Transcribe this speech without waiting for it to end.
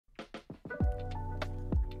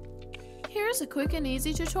Here's a quick and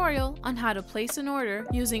easy tutorial on how to place an order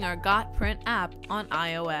using our GotPrint app on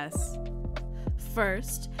iOS.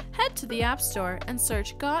 First, head to the App Store and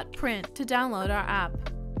search GotPrint to download our app.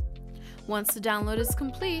 Once the download is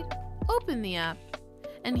complete, open the app,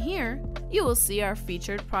 and here you will see our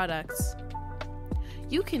featured products.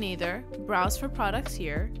 You can either browse for products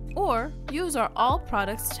here or use our All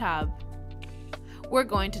Products tab. We're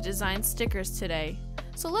going to design stickers today,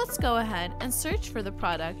 so let's go ahead and search for the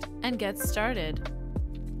product and get started.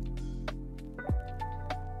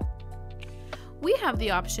 We have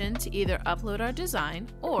the option to either upload our design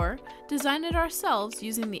or design it ourselves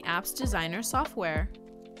using the app's designer software.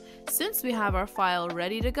 Since we have our file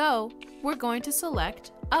ready to go, we're going to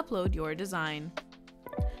select Upload Your Design.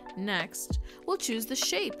 Next, we'll choose the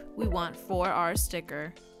shape we want for our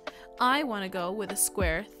sticker. I want to go with a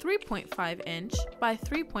square 3.5 inch by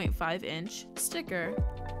 3.5 inch sticker.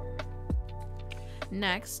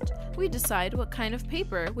 Next, we decide what kind of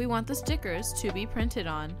paper we want the stickers to be printed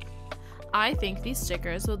on. I think these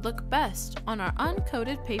stickers would look best on our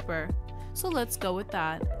uncoated paper, so let's go with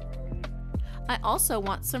that. I also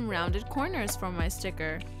want some rounded corners for my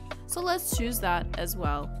sticker, so let's choose that as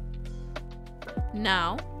well.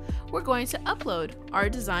 Now, we're going to upload our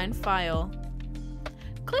design file.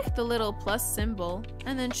 Click the little plus symbol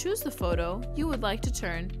and then choose the photo you would like to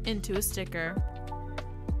turn into a sticker.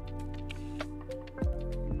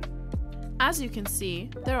 As you can see,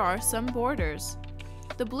 there are some borders.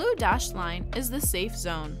 The blue dashed line is the safe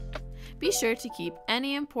zone. Be sure to keep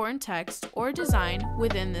any important text or design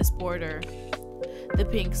within this border. The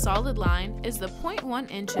pink solid line is the 0.1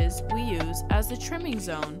 inches we use as the trimming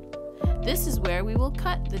zone. This is where we will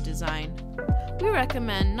cut the design. We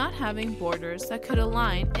recommend not having borders that could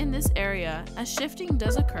align in this area as shifting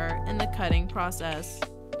does occur in the cutting process.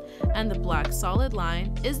 And the black solid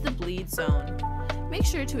line is the bleed zone. Make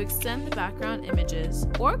sure to extend the background images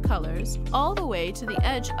or colors all the way to the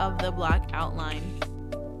edge of the black outline.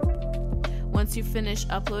 Once you finish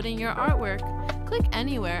uploading your artwork, click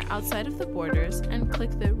anywhere outside of the borders and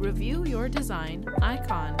click the Review Your Design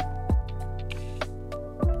icon.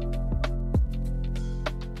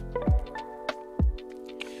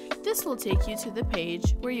 This will take you to the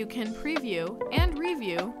page where you can preview and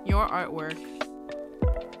review your artwork.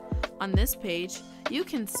 On this page, you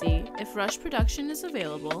can see if rush production is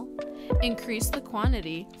available, increase the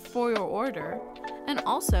quantity for your order, and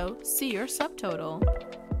also see your subtotal.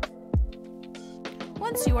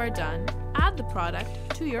 Once you are done, add the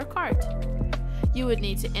product to your cart. You would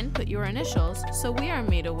need to input your initials so we are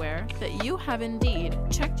made aware that you have indeed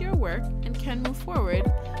checked your work and can move forward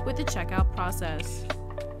with the checkout process.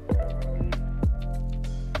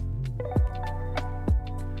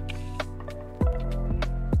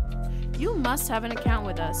 You must have an account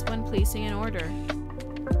with us when placing an order.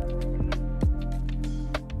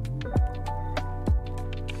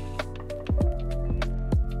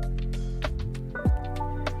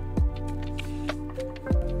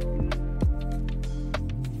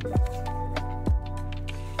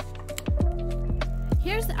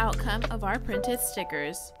 Here's the outcome of our printed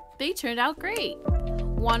stickers. They turned out great!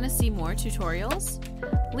 Want to see more tutorials?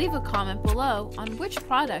 Leave a comment below on which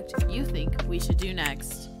product you think we should do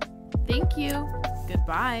next. Thank you.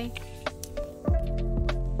 Goodbye.